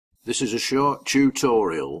This is a short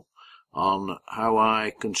tutorial on how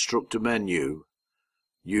I construct a menu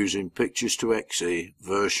using Pictures-to-Exe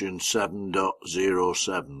version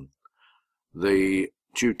 7.07. The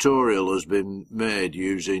tutorial has been made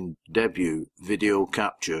using Debut Video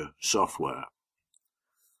Capture software.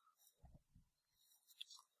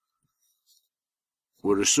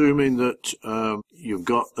 We're assuming that you've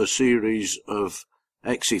got a series of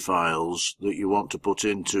exe files that you want to put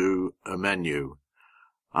into a menu.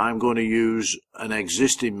 I'm going to use an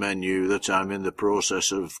existing menu that I'm in the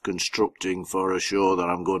process of constructing for a show that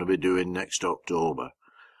I'm going to be doing next October.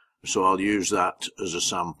 So I'll use that as a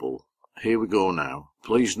sample. Here we go now.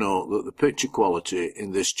 Please note that the picture quality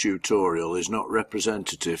in this tutorial is not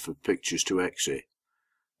representative of Pictures-to-Exe.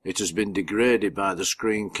 It has been degraded by the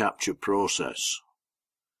screen capture process.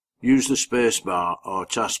 Use the spacebar or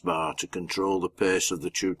taskbar to control the pace of the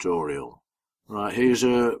tutorial. Right, here's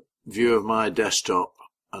a view of my desktop,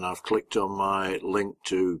 and I've clicked on my link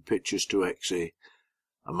to Pictures-to-Exe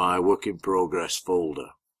and my work in progress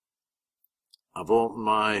folder. I've opened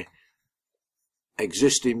my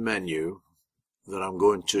existing menu that I'm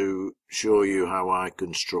going to show you how I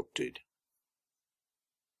constructed.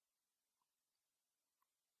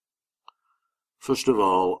 First of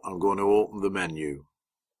all, I'm going to open the menu.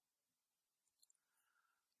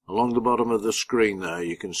 Along the bottom of the screen there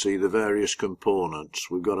you can see the various components.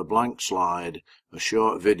 We've got a blank slide, a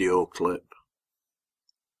short video clip,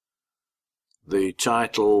 the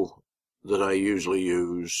title that I usually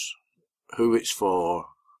use, who it's for,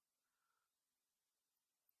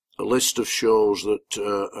 a list of shows that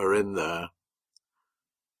are in there,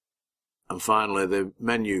 and finally the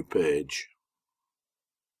menu page.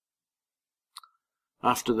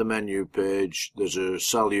 After the menu page there's a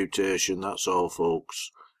salutation, that's all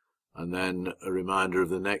folks, and then a reminder of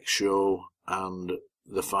the next show and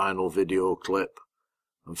the final video clip,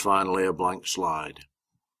 and finally a blank slide.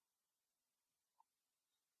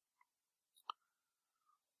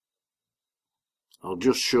 I'll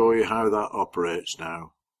just show you how that operates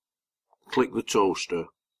now. Click the toaster.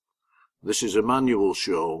 This is a manual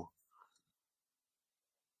show,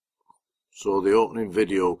 so the opening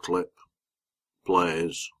video clip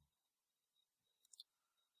plays.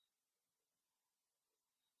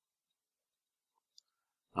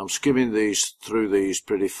 I'm skimming through these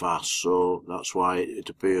pretty fast, so that's why it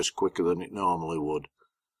appears quicker than it normally would.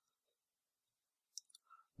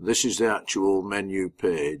 This is the actual menu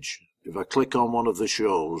page. If I click on one of the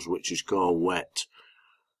shows, which is called Wet,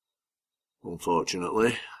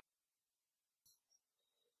 unfortunately,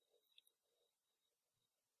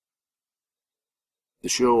 the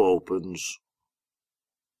show opens,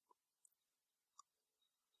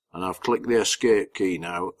 and I've clicked the escape key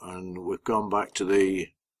now, and we've gone back to the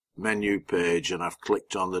menu page, and I've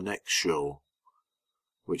clicked on the next show,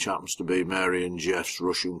 which happens to be Mary and Jeff's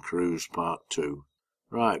Russian Cruise Part 2.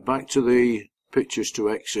 Right, back to the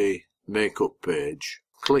Pictures-to-Exe makeup page.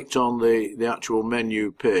 Clicked on the actual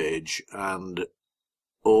menu page and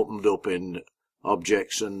opened up in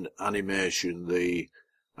Objects and Animation the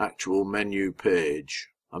actual menu page.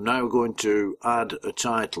 I'm now going to add a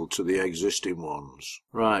title to the existing ones.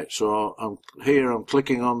 Right, so I'm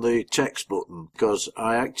clicking on the text button because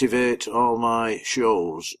I activate all my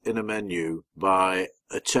shows in a menu by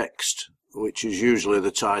a text, which is usually the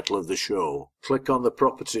title of the show. Click on the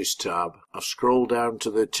Properties tab. I've scrolled down to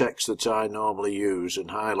the text that I normally use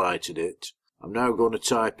and highlighted it. I'm now going to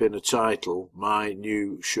type in a title, My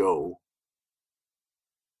New Show.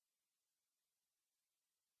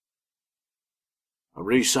 I'm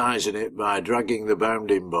resizing it by dragging the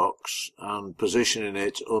bounding box and positioning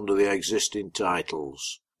it under the existing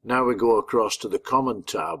titles. Now we go across to the Common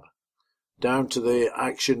tab, down to the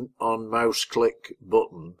Action on Mouse Click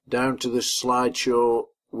button, down to the Slideshow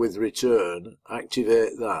with Return,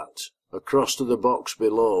 activate that. Across to the box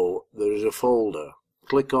below there is a folder.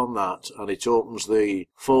 Click on that and it opens the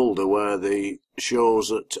folder where the shows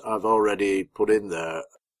that I've already put in there.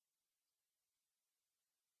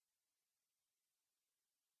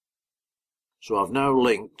 So I've now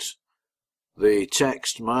linked the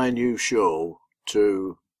text My New Show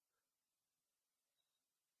to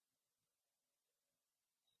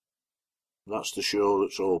that's the show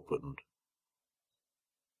that's opened.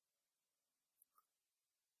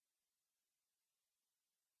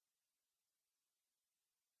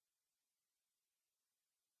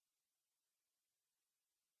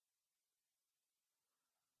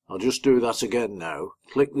 I'll just do that again now.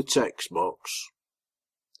 Click the text box,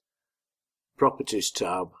 Properties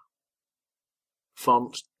tab,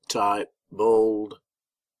 Font Type Bold,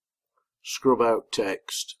 scrub out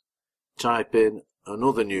text, type in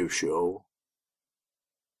Another New Show,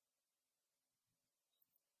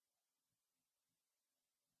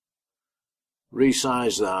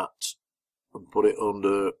 resize that and put it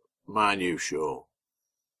under My New Show.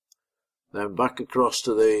 Then back across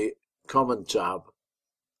to the Common tab,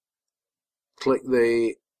 click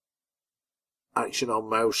the Action on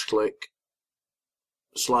Mouse Click,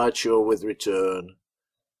 Slideshow with Return,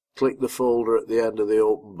 click the folder at the end of the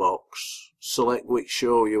open box, select which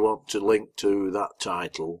show you want to link to that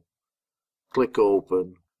title, click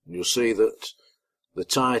Open, and you'll see that the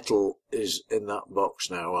title is in that box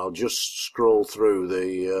now. I'll just scroll through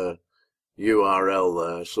the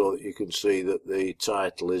URL there so that you can see that the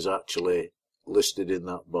title is actually listed in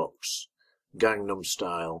that box. Gangnam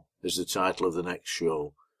Style is the title of the next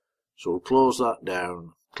show. So we'll close that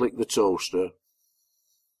down, click the toaster,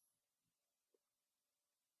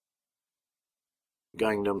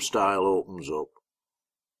 Gangnam Style opens up.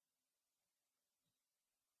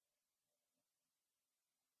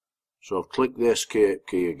 So I've clicked the escape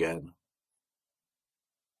key again.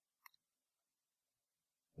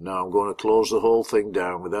 Now I'm going to close the whole thing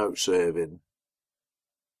down without saving.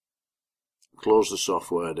 Close the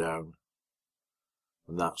software down.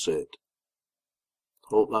 And that's it.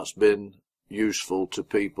 Hope that's been useful to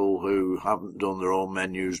people who haven't done their own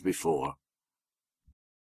menus before.